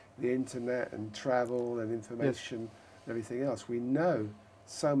through the internet and travel and information and everything else. We know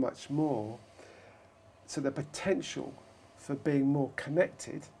so much more. So the potential for being more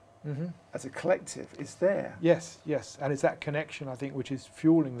connected as a collective is there. Yes. And it's that connection, I think, which is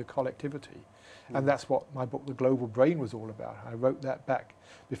fueling the collectivity. And that's what my book, The Global Brain, was all about. I wrote that back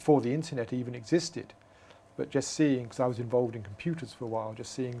before the internet even existed. But just seeing, because I was involved in computers for a while,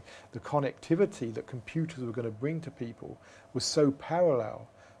 just seeing the connectivity that computers were going to bring to people was so parallel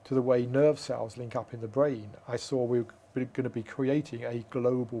to the way nerve cells link up in the brain. I saw we were going to be creating a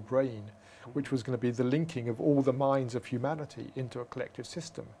global brain, which was going to be the linking of all the minds of humanity into a collective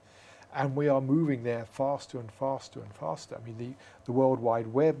system. And we are moving there faster and faster and faster. I mean, the World Wide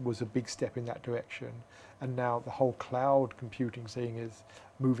Web was a big step in that direction. And now the whole cloud computing thing is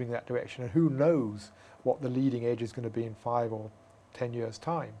moving that direction. And who knows what the leading edge is going to be in 5 or 10 years'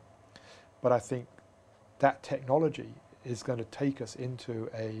 time. But I think that technology is going to take us into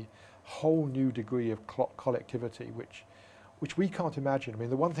a whole new degree of collectivity, which we can't imagine. I mean,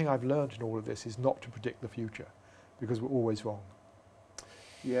 the one thing I've learned in all of this is not to predict the future, because we're always wrong.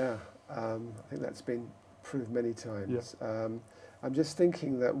 Yeah, I think that's been proved many times. I'm just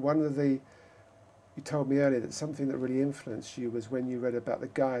thinking that you told me earlier that something that really influenced you was when you read about the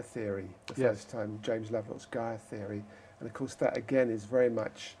Gaia theory the first time, James Lovelock's Gaia theory. And of course that again is very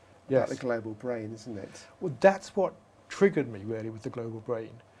much about the global brain, isn't it? Well, that's what triggered me really with the global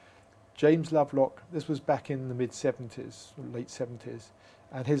brain. James Lovelock, this was back in the mid-70s, late 70s,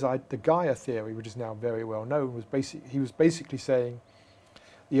 and the Gaia theory, which is now very well known, he was basically saying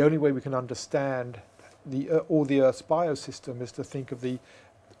the only way we can understand all the Earth's biosystem is to think of the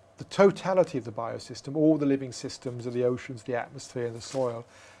totality of the biosystem, all the living systems of the oceans, the atmosphere and the soil,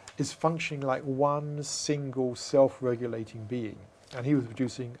 is functioning like one single self-regulating being. And he was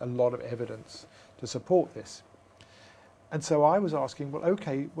producing a lot of evidence to support this. And so I was asking, well,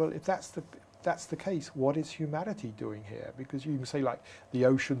 okay, if that's the case, what is humanity doing here? Because you can say like the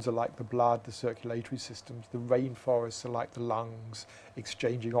oceans are like the blood, the circulatory systems, the rainforests are like the lungs,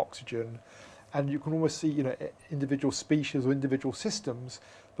 exchanging oxygen. And you can almost see, individual species or individual systems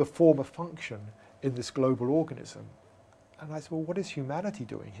perform a function in this global organism. And I said, well, what is humanity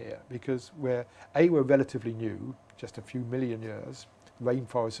doing here? Because we're relatively new, just a few million years.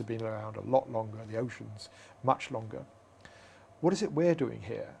 Rainforests have been around a lot longer, the oceans much longer. What is it we're doing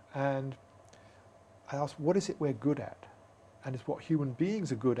here? And I asked, what is it we're good at? And it's what human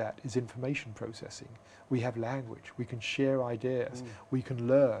beings are good at is information processing. We have language, we can share ideas, we can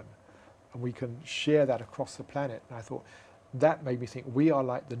learn, and we can share that across the planet. And I thought, that made me think we are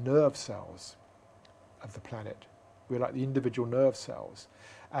like the nerve cells of the planet. We're like the individual nerve cells.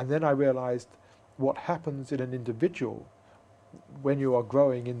 And then I realized what happens in an individual when you are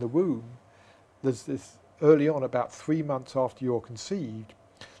growing in the womb. There's this, early on, about 3 months after you're conceived,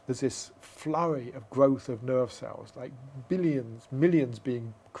 there's this flurry of growth of nerve cells, like billions, millions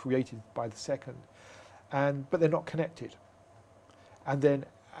being created by the second, but they're not connected. And then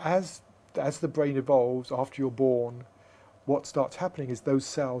as the brain evolves after you're born, what starts happening is those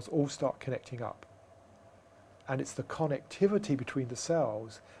cells all start connecting up. And it's the connectivity between the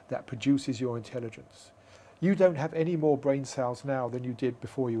cells that produces your intelligence. You don't have any more brain cells now than you did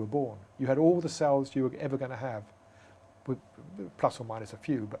before you were born. You had all the cells you were ever going to have, with plus or minus a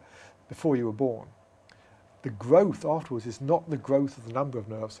few, but before you were born. the growth afterwards is not the growth of the number of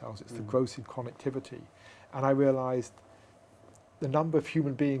nerve cells, it's the growth in connectivity. And I realised the number of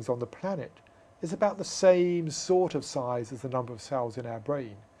human beings on the planet is about the same sort of size as the number of cells in our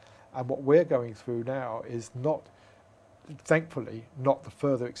brain. And what we're going through now is not, thankfully, not the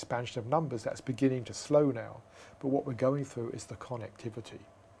further expansion of numbers. That's beginning to slow now. But what we're going through is the connectivity.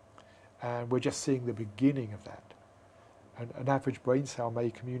 And we're just seeing the beginning of that. An average brain cell may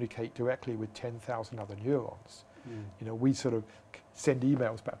communicate directly with 10,000 other neurons. You know, we sort of send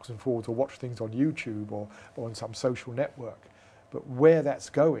emails backwards and forwards or watch things on YouTube or on some social network. But where that's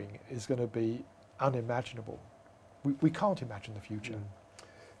going is going to be unimaginable. We can't imagine the future.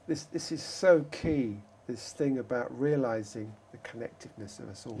 This is so key, this thing about realising the connectiveness of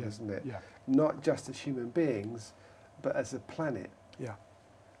us all, isn't it? Yeah. Not just as human beings, but as a planet. Yeah.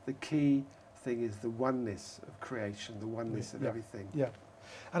 The key thing is the oneness of creation, the oneness of everything. Yeah.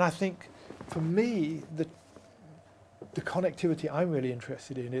 And I think, for me, the connectivity I'm really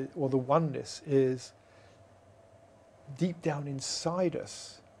interested in, or the oneness, is deep down inside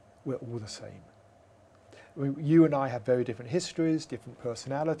us, we're all the same. I mean, you and I have very different histories, different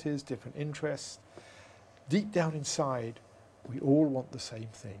personalities, different interests. Deep down inside, we all want the same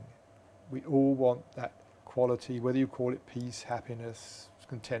thing. We all want that quality, whether you call it peace, happiness,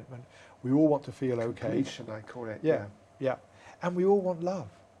 contentment. We all want to feel okay. Completion, I call it. Yeah. And we all want love.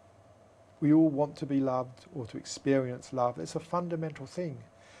 We all want to be loved or to experience love. It's a fundamental thing.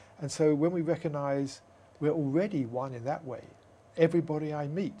 And so when we recognise we're already one in that way, everybody I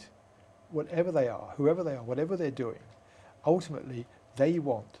meet, whatever they are, whoever they are, whatever they're doing, ultimately they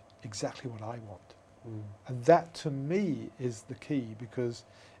want exactly what I want. And that to me is the key, because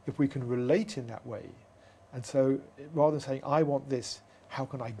if we can relate in that way, and so rather than saying I want this, how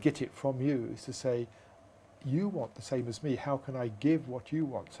can I get it from you, is to say you want the same as me, how can I give what you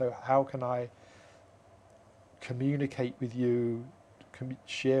want? So how can I communicate with you,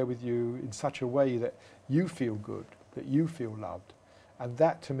 share with you in such a way that you feel good, that you feel loved? And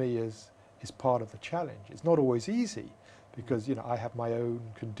that to me is part of the challenge. It's not always easy, because you know I have my own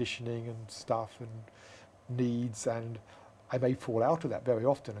conditioning and stuff and needs, and I may fall out of that very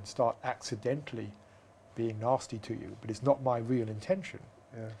often and start accidentally being nasty to you, but it's not my real intention.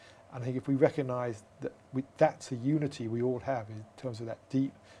 Yeah. And I think if we recognise that that's a unity we all have in terms of that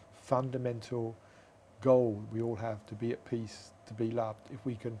deep, fundamental goal we all have, to be at peace, to be loved, if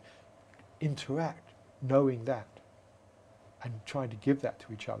we can interact knowing that and trying to give that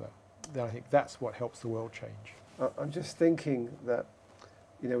to each other, then I think that's what helps the world change. I'm just thinking that,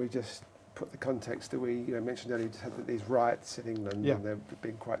 you know, we just put the context that we mentioned earlier, we just had these riots in England, and they've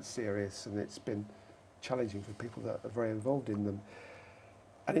been quite serious, and it's been challenging for people that are very involved in them.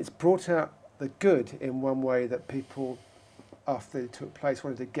 And it's brought out the good in one way, that people, after they took place,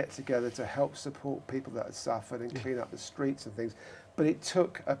 wanted to get together to help support people that had suffered and clean up the streets and things. But it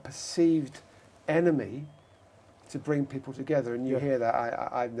took a perceived enemy to bring people together. And you hear that.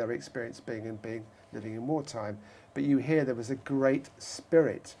 I've never experienced living in wartime, but you hear there was a great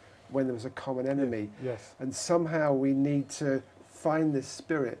spirit when there was a common enemy. Yes. And somehow we need to find this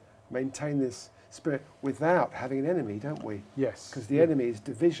spirit, maintain this spirit without having an enemy, don't we? Yes. Because the enemy is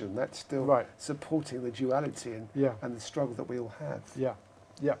division. That's still supporting the duality and the struggle that we all have. Yeah.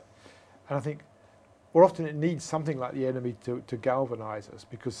 And I think more often it needs something like the enemy to galvanise us,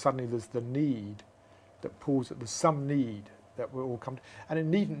 because suddenly there's the need that pulls, there's some need that we'll all come to. And it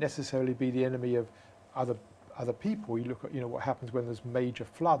needn't necessarily be the enemy of other people. You look at what happens when there's major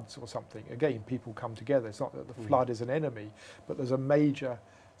floods or something. Again, people come together. It's not that the flood is an enemy, but there's a major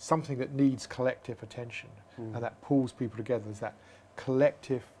something that needs collective attention, and that pulls people together. There's that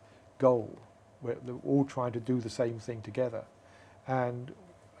collective goal where they're all trying to do the same thing together. And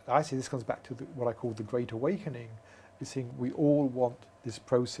I see this comes back to what I call the Great Awakening, is saying we all want this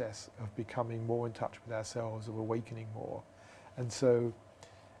process of becoming more in touch with ourselves, of awakening more. And so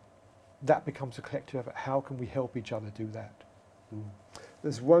that becomes a collective effort. How can we help each other do that?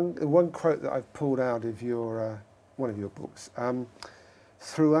 There's one quote that I've pulled out of one of your books.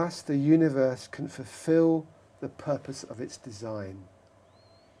 Through us, the universe can fulfill the purpose of its design.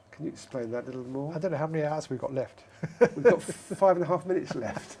 Can you explain that a little more? I don't know how many hours we've got left. We've got 5.5 minutes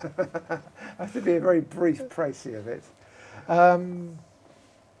left. I have to be a very brief précis of it.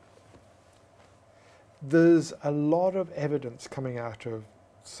 There's a lot of evidence coming out of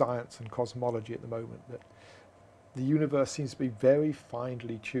science and cosmology at the moment that the universe seems to be very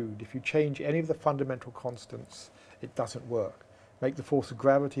finely tuned. If you change any of the fundamental constants, it doesn't work. Make the force of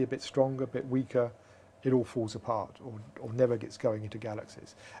gravity a bit stronger, a bit weaker, it all falls apart or never gets going into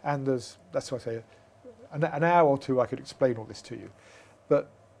galaxies. And that's why I say an hour or two I could explain all this to you.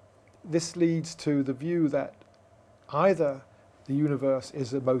 But this leads to the view that either the universe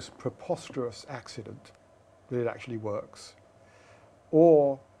is the most preposterous accident, that it actually works,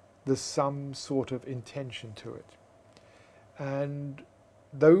 or there's some sort of intention to it. And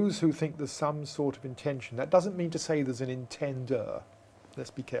those who think there's some sort of intention, that doesn't mean to say there's an intender.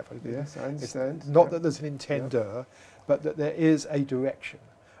 Let's be careful. Yes, I understand. It's not that there's an intender, but that there is a direction.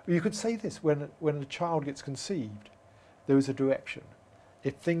 You could say this, when a child gets conceived, there is a direction.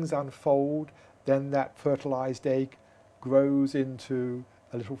 If things unfold, then that fertilized egg grows into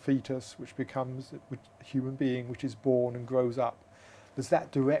a little fetus, which becomes a human being, which is born and grows up. There's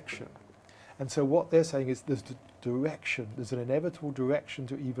that direction. And so what they're saying is there's the direction, there's an inevitable direction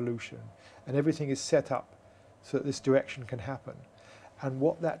to evolution, and everything is set up so that this direction can happen. And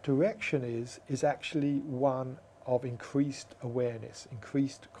what that direction is actually one of increased awareness,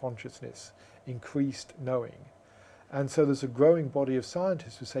 increased consciousness, increased knowing. And so there's a growing body of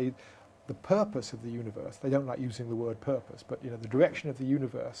scientists who say the purpose of the universe, they don't like using the word purpose, but the direction of the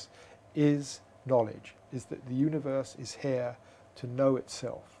universe is knowledge, is that the universe is here to know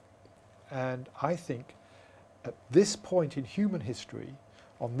itself. And I think at this point in human history,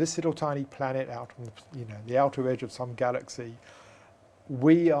 on this little tiny planet out on the outer edge of some galaxy,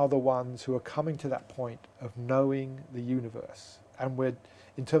 we are the ones who are coming to that point of knowing the universe. And we're,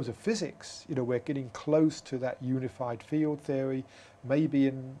 in terms of physics, we're getting close to that unified field theory. Maybe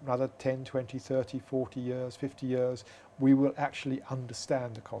in another 10, 20, 30, 40 years, 50 years, we will actually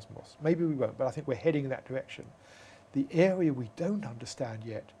understand the cosmos. Maybe we won't, but I think we're heading in that direction. The area we don't understand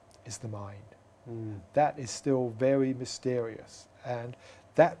yet is the mind. That is still very mysterious. And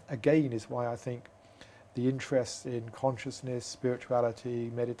that, again, is why I think the interest in consciousness,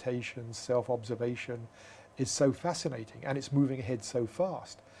 spirituality, meditation, self-observation is so fascinating, and it's moving ahead so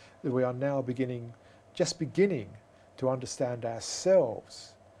fast that we are now just beginning to understand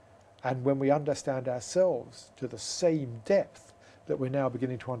ourselves. And when we understand ourselves to the same depth that we're now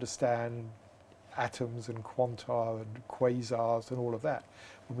beginning to understand atoms and quanta and quasars and all of that,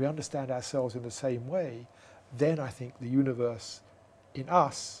 when we understand ourselves in the same way, then I think the universe in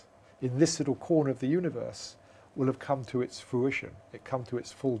us, in this little corner of the universe, will have come to its fruition, it come to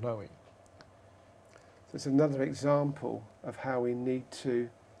its full knowing. So it's another example of how we need to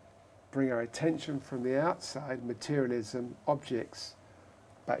bring our attention from the outside, materialism, objects,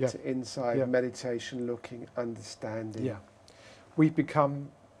 back to inside, meditation, looking, understanding. Yeah. We've become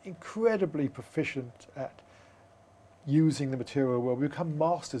incredibly proficient at using the material world. We become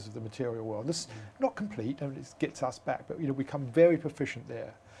masters of the material world. This is not complete, and it gets us back, but we become very proficient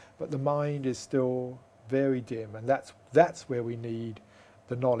there. But the mind is still very dim, and that's where we need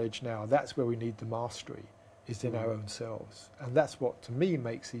the knowledge now. That's where we need the mastery, is in our own selves. And that's what, to me,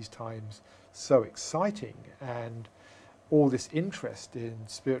 makes these times so exciting. And all this interest in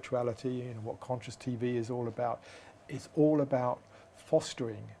spirituality and what Conscious TV is all about, it's all about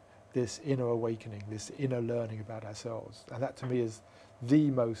fostering this inner awakening, this inner learning about ourselves. And that, to me, is the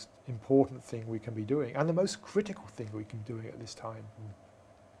most important thing we can be doing, and the most critical thing we can be doing at this time.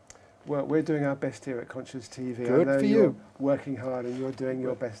 Well, we're doing our best here at Conscious TV. Good I know for you're you. working hard, and you're doing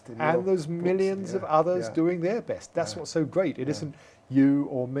your best in your And there's books. millions of others doing their best. That's what's so great. It isn't you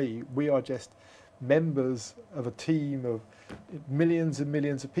or me. We are just members of a team of millions and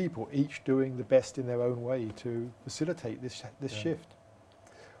millions of people, each doing the best in their own way to facilitate this shift.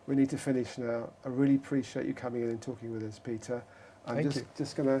 We need to finish now. I really appreciate you coming in and talking with us, Peter. I'm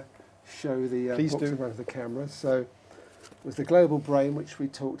just going to show the books in front of the camera. So, was the Global Brain, which we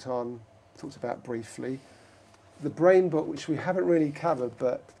talked about briefly. The Brain book, which we haven't really covered,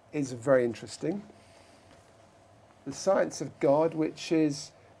 but is very interesting. The Science of God, which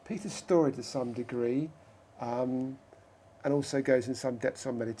is Peter's story to some degree, and also goes in some depth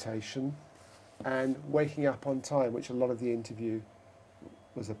on meditation, and Waking Up on Time, which a lot of the interview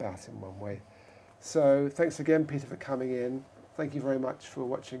was about in one way. So thanks again, Peter, for coming in. Thank you very much for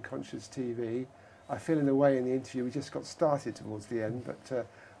watching Conscious TV. I feel in a way in the interview we just got started towards the end, but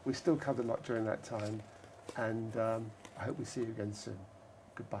we still covered a lot during that time, and I hope we see you again soon.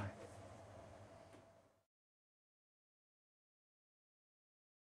 Goodbye.